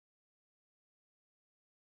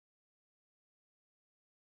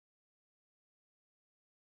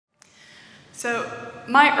So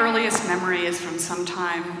my earliest memory is from some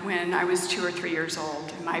time when I was 2 or 3 years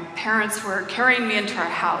old. And my parents were carrying me into our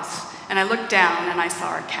house, and I looked down and I saw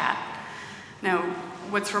our cat. Now,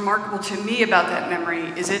 what's remarkable to me about that memory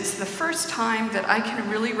is it's the first time that I can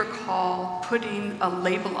really recall putting a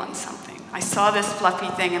label on something. I saw this fluffy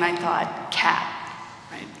thing and I thought, cat,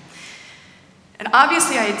 right? And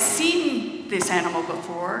obviously I had seen this animal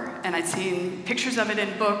before, and I'd seen pictures of it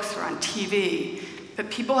in books or on TV, but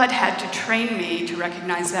people had had to train me to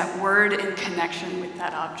recognize that word in connection with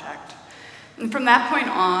that object. And from that point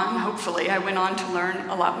on, hopefully, I went on to learn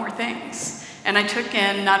a lot more things. And I took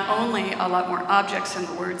in not only a lot more objects and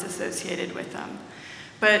the words associated with them,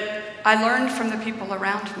 but I learned from the people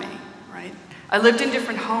around me, right? I lived in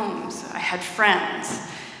different homes. I had friends.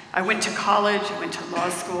 I went to college. I went to law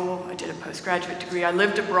school. I did a postgraduate degree. I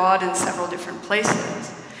lived abroad in several different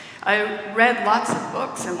places. I read lots of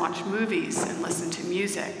books and watched movies and listened to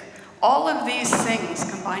music. All of these things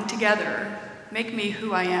combined together make me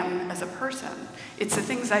who I am as a person. It's the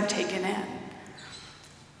things I've taken in.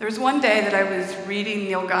 There was one day that I was reading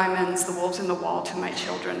Neil Gaiman's The Wolves in the Wall to my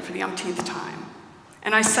children for the umpteenth time,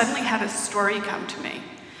 and I suddenly had a story come to me.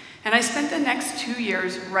 And I spent the next 2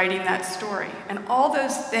 years writing that story, and all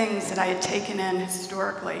those things that I had taken in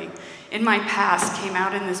historically in my past came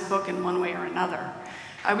out in this book in one way or another.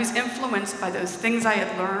 I was influenced by those things I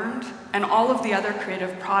had learned and all of the other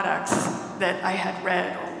creative products that I had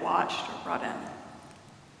read or watched or brought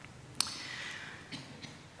in.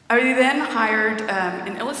 I then hired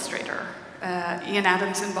an illustrator, Ian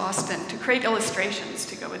Adams in Boston, to create illustrations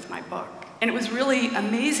to go with my book. And it was really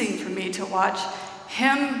amazing for me to watch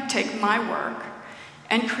him take my work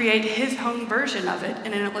and create his own version of it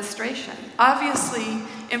in an illustration. Obviously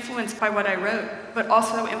influenced by what I wrote, but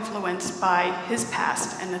also influenced by his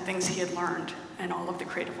past and the things he had learned and all of the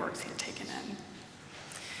creative works he had taken in.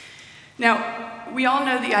 Now, we all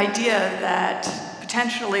know the idea that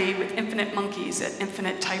potentially with infinite monkeys at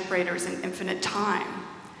infinite typewriters and infinite time,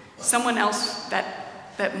 someone else,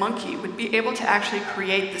 that monkey, would be able to actually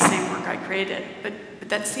create the same work I created, but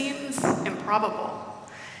that seems improbable.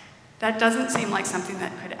 That doesn't seem like something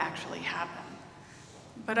that could actually happen.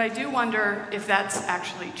 But I do wonder if that's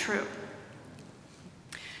actually true.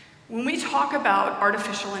 When we talk about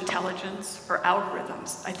artificial intelligence or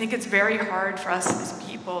algorithms, I think it's very hard for us as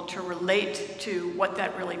people to relate to what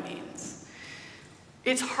that really means.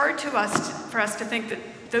 It's hard for us to think that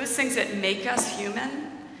those things that make us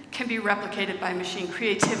human can be replicated by machine.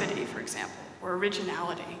 Creativity, for example, or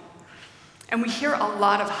originality. And we hear a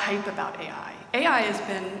lot of hype about AI. AI has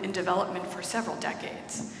been in development for several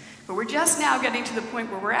decades, but we're just now getting to the point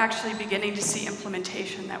where we're actually beginning to see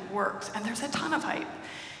implementation that works, and there's a ton of hype.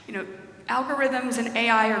 You know, algorithms and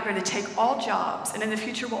AI are going to take all jobs, and in the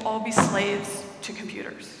future we'll all be slaves to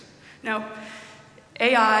computers. Now,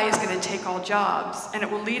 AI is going to take all jobs, and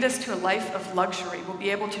it will lead us to a life of luxury. We'll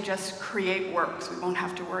be able to just create works. We won't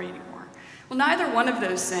have to worry anymore. Well, neither one of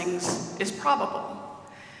those things is probable.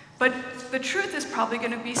 But the truth is probably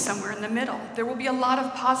going to be somewhere in the middle. There will be a lot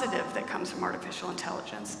of positive that comes from artificial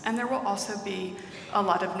intelligence, and there will also be a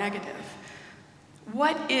lot of negative.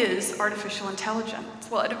 What is artificial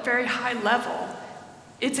intelligence? Well, at a very high level,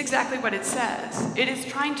 it's exactly what it says. It is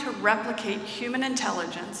trying to replicate human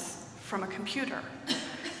intelligence from a computer.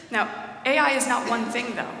 Now, AI is not one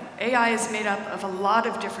thing, though. AI is made up of a lot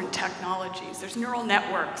of different technologies. There's neural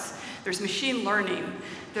networks, there's machine learning,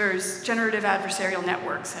 there's generative adversarial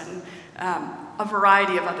networks, and a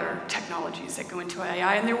variety of other technologies that go into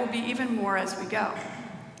AI, and there will be even more as we go.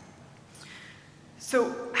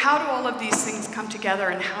 So how do all of these things come together,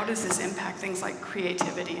 and how does this impact things like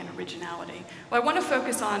creativity and originality? Well, I want to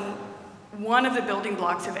focus on one of the building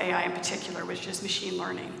blocks of AI in particular, which is machine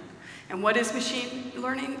learning. And what is machine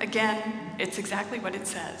learning? Again, it's exactly what it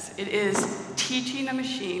says. It is teaching a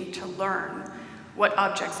machine to learn what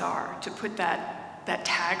objects are, to put that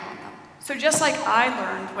tag on them. So just like I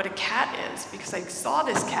learned what a cat is because I saw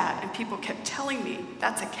this cat and people kept telling me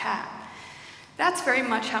that's a cat, that's very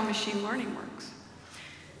much how machine learning works.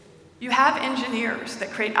 You have engineers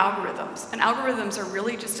that create algorithms, and algorithms are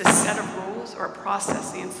really just a set of rules or a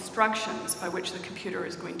process, the instructions by which the computer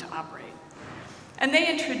is going to operate. And they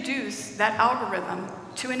introduce that algorithm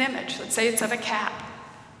to an image. Let's say it's of a cat,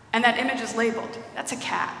 and that image is labeled, that's a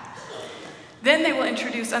cat. Then they will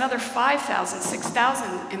introduce another 5,000,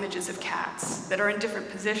 6,000 images of cats that are in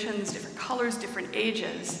different positions, different colors, different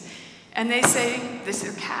ages, and they say, this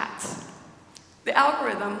is cats. The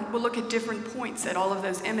algorithm will look at different points at all of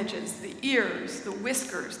those images, the ears, the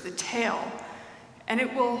whiskers, the tail, and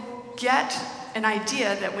it will get an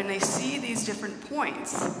idea that when they see these different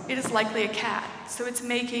points, it is likely a cat. So it's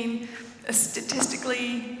making a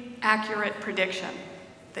statistically accurate prediction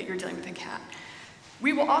that you're dealing with a cat.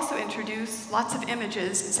 We will also introduce lots of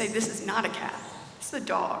images and say, this is not a cat, it's a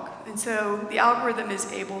dog. And so the algorithm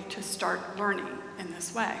is able to start learning in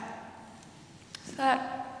this way. So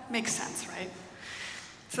that makes sense, right?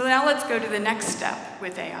 So now let's go to the next step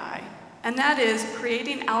with AI, and that is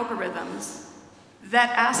creating algorithms that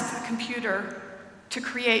ask the computer to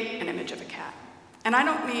create an image of a cat. And I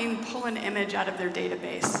don't mean pull an image out of their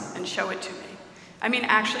database and show it to me. I mean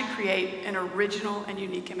actually create an original and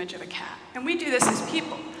unique image of a cat. And we do this as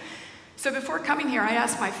people. So before coming here, I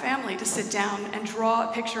asked my family to sit down and draw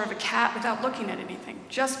a picture of a cat without looking at anything,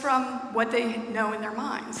 just from what they know in their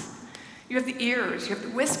minds. You have the ears, you have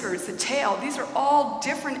the whiskers, the tail. These are all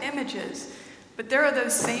different images, but there are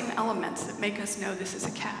those same elements that make us know this is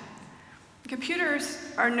a cat. Computers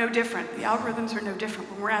are no different. The algorithms are no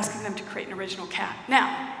different when we're asking them to create an original cat.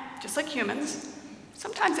 Now, just like humans,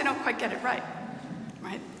 sometimes they don't quite get it right?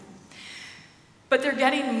 But they're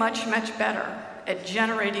getting much, much better at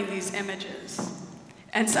generating these images.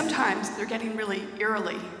 And sometimes they're getting really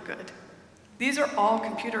eerily good. These are all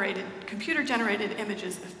computer-generated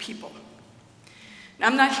images of people. Now,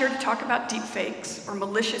 I'm not here to talk about deepfakes or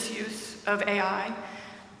malicious use of AI,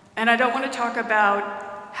 and I don't want to talk about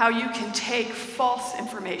how you can take false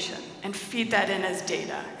information and feed that in as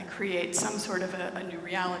data and create some sort of a new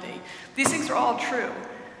reality. These things are all true,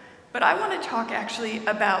 but I want to talk actually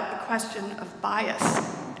about the question of bias,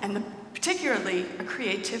 and particularly a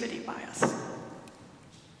creativity bias.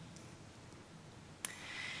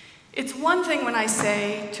 It's one thing when I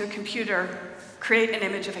say to a computer, create an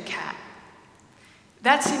image of a cat.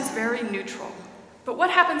 That seems very neutral. But what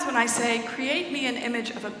happens when I say, create me an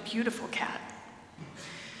image of a beautiful cat?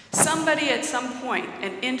 Somebody at some point,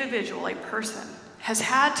 an individual, a person, has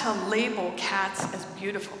had to label cats as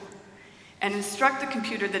beautiful and instruct the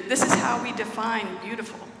computer that this is how we define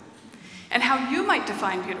beautiful. And how you might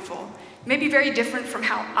define beautiful may be very different from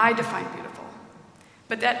how I define beautiful.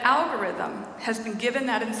 But that algorithm has been given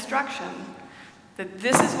that instruction that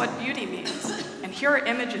this is what beauty means, and here are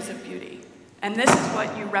images of beauty. And this is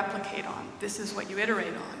what you replicate on. This is what you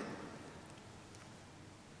iterate on.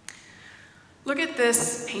 Look at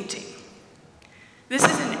this painting. This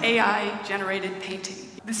is an AI-generated painting.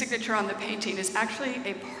 The signature on the painting is actually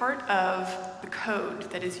a part of the code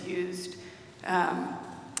that is used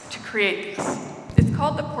to create this. It's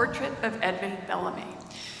called The Portrait of Edmund Bellamy.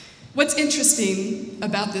 What's interesting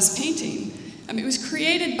about this painting, it was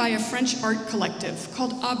created by a French art collective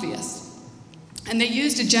called Obvious. And they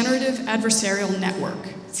used a generative adversarial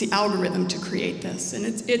network, it's the algorithm, to create this. And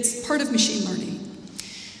it's part of machine learning.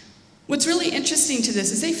 What's really interesting to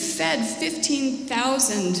this is they fed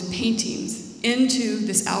 15,000 paintings into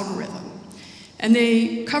this algorithm. And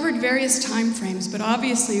they covered various time frames, but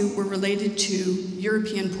obviously were related to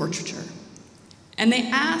European portraiture. And they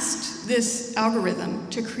asked this algorithm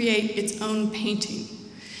to create its own painting.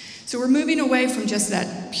 So we're moving away from just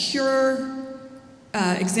that pure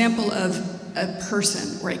example of a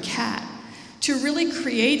person or a cat to really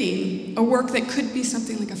creating a work that could be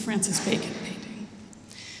something like a Francis Bacon painting.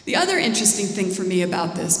 The other interesting thing for me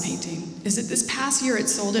about this painting is that this past year it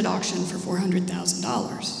sold at auction for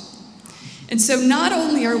 $400,000. And so not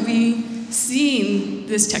only are we seeing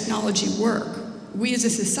this technology work, we as a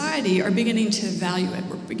society are beginning to value it.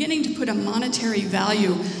 We're beginning to put a monetary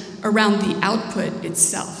value around the output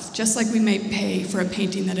itself, just like we may pay for a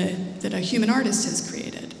painting that a human artist has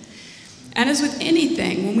created. And as with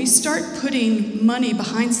anything, when we start putting money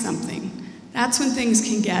behind something, that's when things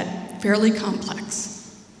can get fairly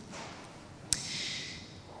complex.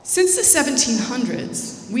 Since the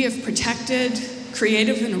 1700s, we have protected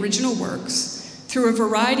creative and original works through a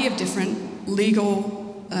variety of different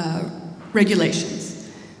legal regulations.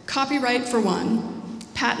 Copyright for one,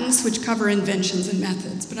 patents which cover inventions and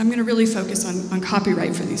methods, but I'm going to really focus on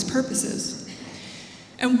copyright for these purposes.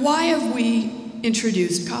 And why have we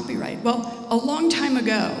introduced copyright? Well, a long time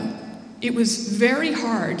ago, it was very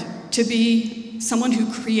hard to be someone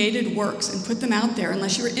who created works and put them out there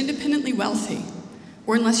unless you were independently wealthy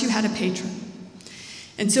or unless you had a patron.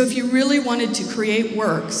 And so if you really wanted to create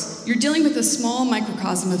works, you're dealing with a small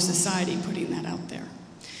microcosm of society putting that out there.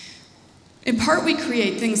 In part, we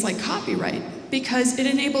create things like copyright because it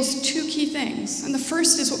enables two key things. And the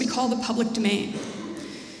first is what we call the public domain.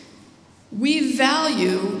 We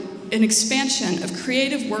value an expansion of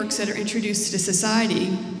creative works that are introduced to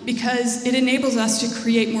society because it enables us to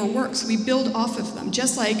create more works. We build off of them,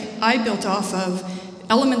 just like I built off of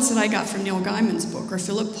elements that I got from Neil Gaiman's book or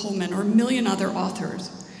Philip Pullman or a million other authors.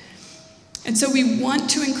 And so we want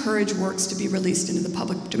to encourage works to be released into the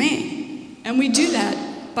public domain. And we do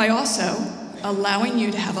that by also allowing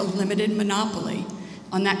you to have a limited monopoly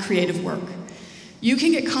on that creative work. You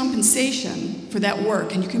can get compensation for that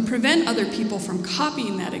work, and you can prevent other people from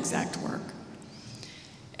copying that exact work.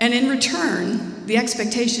 And in return, the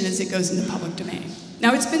expectation is it goes in the public domain.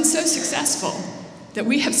 Now, it's been so successful that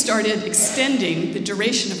we have started extending the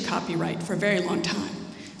duration of copyright for a very long time.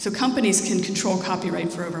 So companies can control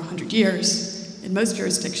copyright for over 100 years in most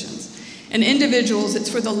jurisdictions. And individuals, it's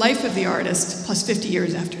for the life of the artist plus 50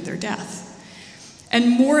 years after their death. And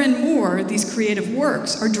more, these creative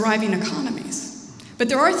works are driving economies. But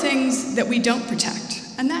there are things that we don't protect,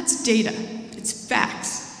 and that's data. It's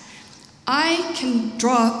facts. I can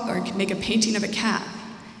draw or can make a painting of a cat,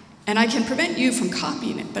 and I can prevent you from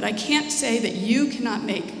copying it, but I can't say that you cannot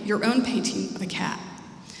make your own painting of a cat.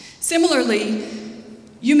 Similarly,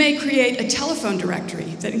 you may create a telephone directory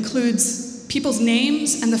that includes people's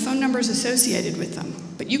names and the phone numbers associated with them,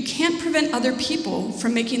 but you can't prevent other people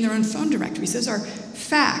from making their own phone directories. Those are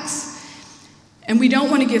facts, and we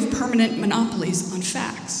don't want to give permanent monopolies on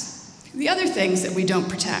facts. The other things that we don't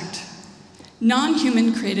protect,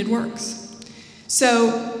 non-human created works.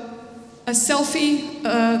 So a selfie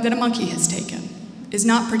that a monkey has taken is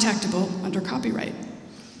not protectable under copyright.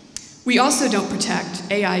 We also don't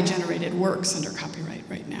protect AI-generated works under copyright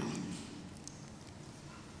right now.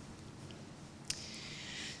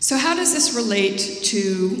 So how does this relate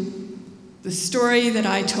to the story that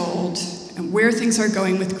I told and where things are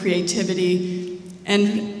going with creativity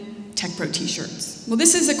and Tech Pro t-shirts? Well,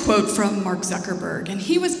 this is a quote from Mark Zuckerberg, and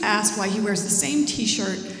he was asked why he wears the same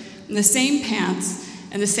t-shirt and the same pants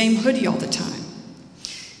and the same hoodie all the time.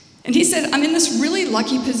 And he said, I'm in this really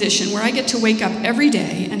lucky position where I get to wake up every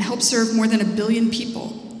day and help serve more than 1 billion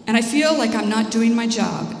people. And I feel like I'm not doing my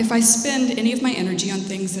job if I spend any of my energy on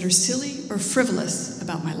things that are silly or frivolous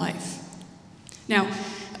about my life. Now,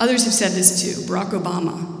 others have said this too. Barack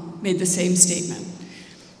Obama made the same statement.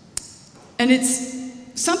 And it's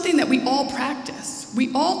something that we all practice.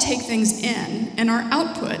 We all take things in, and our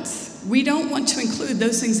outputs, we don't want to include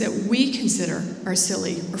those things that we consider are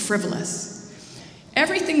silly or frivolous.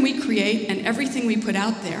 Everything we create and everything we put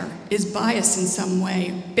out there is biased in some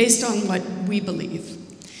way based on what we believe.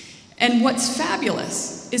 And what's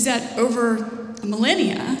fabulous is that over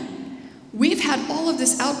millennia, we've had all of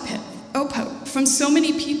this output from so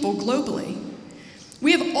many people globally.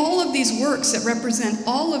 We have all of these works that represent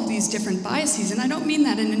all of these different biases, and I don't mean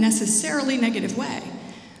that in a necessarily negative way,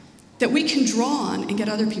 that we can draw on and get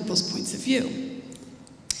other people's points of view.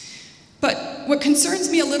 But what concerns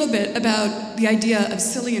me a little bit about the idea of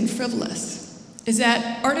silly and frivolous is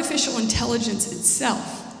that artificial intelligence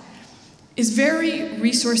itself is very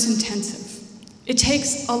resource intensive. It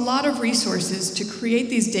takes a lot of resources to create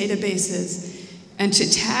these databases and to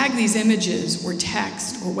tag these images or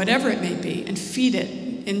text or whatever it may be and feed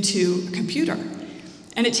it into a computer.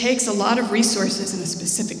 And it takes a lot of resources and a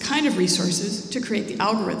specific kind of resources to create the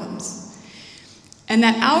algorithms. And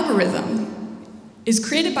that algorithm is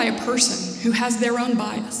created by a person who has their own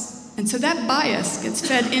bias. And so that bias gets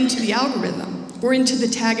fed into the algorithm or into the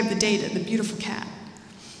tag of the data, the beautiful cat.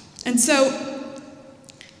 And so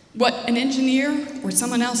what an engineer or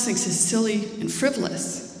someone else thinks is silly and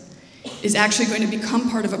frivolous is actually going to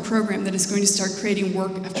become part of a program that is going to start creating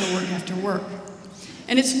work after work after work.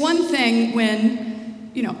 And it's one thing when,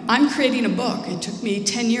 I'm creating a book. It took me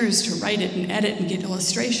 10 years to write it and edit and get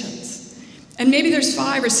illustrations. And maybe there's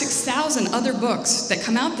 5,000 or 6,000 other books that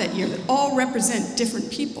come out that year that all represent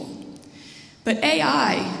different people. But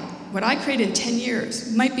AI, what I created in 10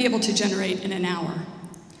 years, might be able to generate in an hour.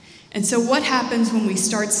 And so what happens when we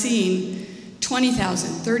start seeing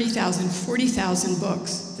 20,000, 30,000, 40,000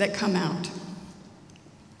 books that come out?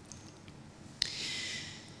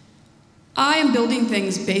 I am building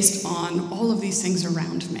things based on all of these things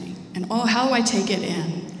around me and how I take it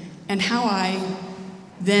in and how I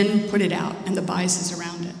then put it out and the biases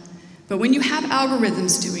around it. But when you have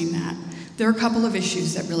algorithms doing that, there are a couple of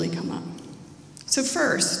issues that really come up. So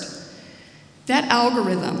first, that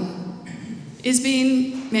algorithm is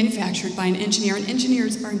being manufactured by an engineer, and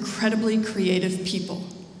engineers are incredibly creative people.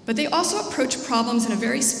 But they also approach problems in a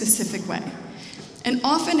very specific way. And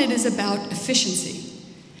often it is about efficiency.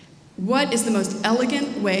 What is the most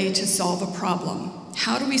elegant way to solve a problem?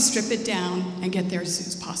 How do we strip it down and get there as soon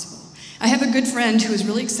as possible? I have a good friend who was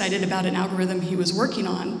really excited about an algorithm he was working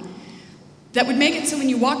on that would make it so when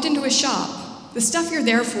you walked into a shop, the stuff you're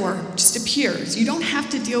there for just appears. You don't have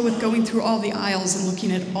to deal with going through all the aisles and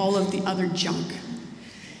looking at all of the other junk.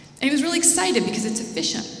 And he was really excited because it's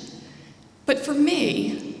efficient. But for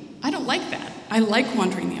me, I don't like that. I like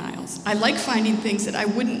wandering the aisles. algorithms. I like finding things that I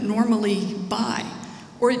wouldn't normally buy,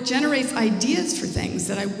 or it generates ideas for things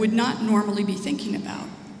that I would not normally be thinking about.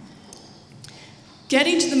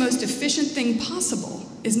 Getting to the most efficient thing possible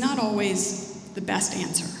is not always the best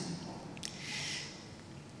answer.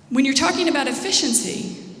 When you're talking about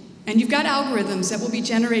efficiency, and you've got algorithms that will be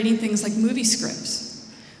generating things like movie scripts,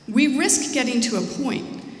 we risk getting to a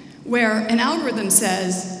point where an algorithm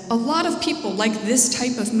says, a lot of people like this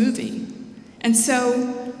type of movie, and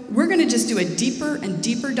so we're going to just do a deeper and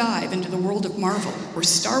deeper dive into the world of Marvel or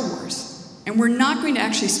Star Wars, and we're not going to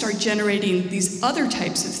actually start generating these other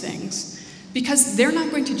types of things because they're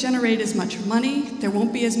not going to generate as much money, there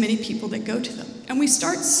won't be as many people that go to them. And we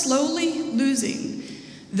start slowly losing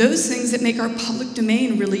those things that make our public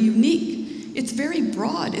domain really unique. It's very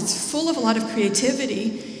broad, it's full of a lot of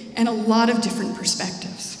creativity and a lot of different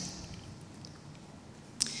perspectives.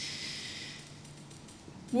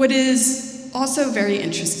 What is also very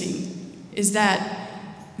interesting is that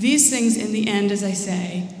these things in the end, as I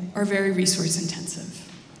say, are very resource intensive.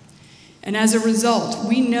 And as a result,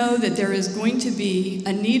 we know that there is going to be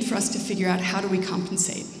a need for us to figure out how do we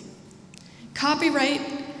compensate. Copyright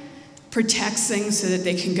protects things so that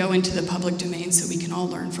they can go into the public domain so we can all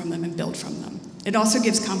learn from them and build from them. It also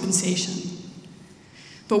gives compensation.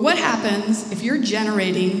 But what happens if you're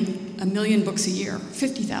generating 1 million books a year,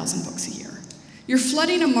 50,000 books a year? You're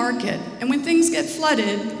flooding a market, and when things get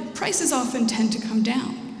flooded, prices often tend to come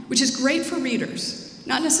down, which is great for readers,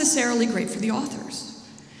 not necessarily great for the authors.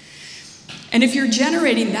 And if you're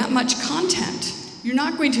generating that much content, you're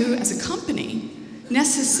not going to, as a company,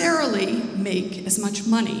 necessarily make as much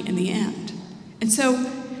money in the end. And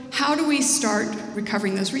so, how do we start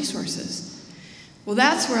recovering those resources? Well,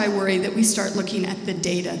 that's where I worry that we start looking at the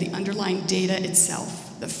data, the underlying data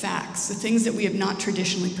itself, the facts, the things that we have not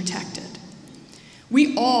traditionally protected.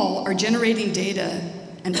 We all are generating data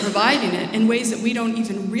and providing it in ways that we don't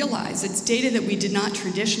even realize. It's data that we did not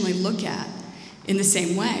traditionally look at in the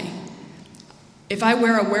same way. If I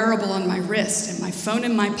wear a wearable on my wrist and my phone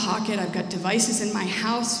in my pocket, I've got devices in my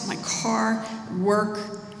house, my car, work.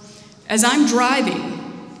 As I'm driving,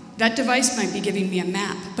 that device might be giving me a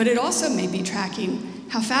map, but it also may be tracking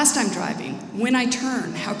how fast I'm driving, when I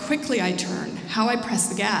turn, how quickly I turn, how I press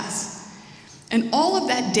the gas. And all of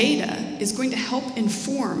that data is going to help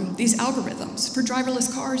inform these algorithms for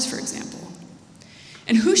driverless cars, for example.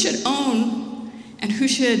 And who should own and who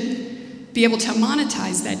should be able to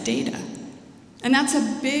monetize that data? And that's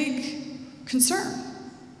a big concern.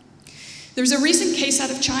 There's a recent case out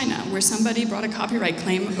of China where somebody brought a copyright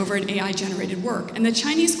claim over an AI-generated work, and the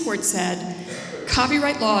Chinese court said,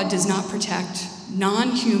 copyright law does not protect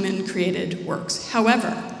non-human created works.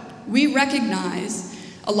 However, we recognize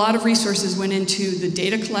a lot of resources went into the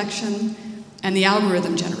data collection and the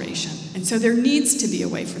algorithm generation, and so there needs to be a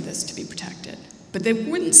way for this to be protected. But they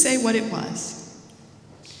wouldn't say what it was.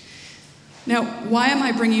 Now, why am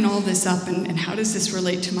I bringing all this up, and how does this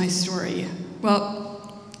relate to my story? Well,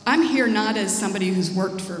 I'm here not as somebody who's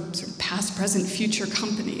worked for sort of past, present, future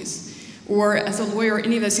companies, or as a lawyer or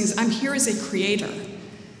any of those things. I'm here as a creator.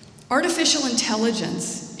 Artificial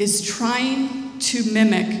intelligence is trying to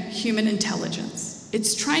mimic human intelligence.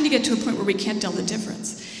 It's trying to get to a point where we can't tell the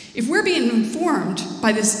difference. If we're being informed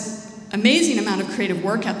by this amazing amount of creative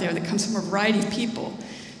work out there that comes from a variety of people,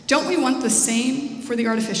 don't we want the same for the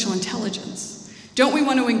artificial intelligence? Don't we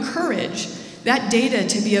want to encourage that data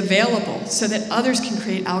to be available so that others can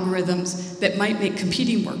create algorithms that might make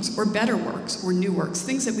competing works or better works or new works,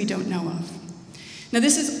 things that we don't know of? Now,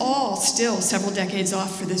 this is all still several decades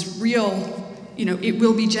off for this real, it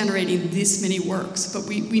will be generating this many works, but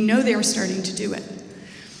we know they are starting to do it.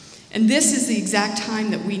 And this is the exact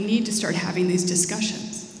time that we need to start having these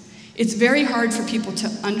discussions. It's very hard for people to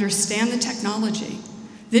understand the technology,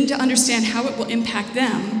 then to understand how it will impact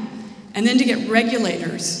them, and then to get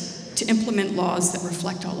regulators to implement laws that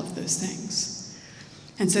reflect all of those things.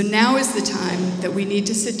 And so now is the time that we need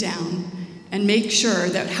to sit down and make sure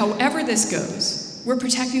that however this goes, we're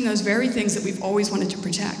protecting those very things that we've always wanted to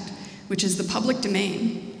protect, which is the public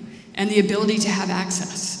domain and the ability to have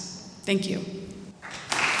access. Thank you.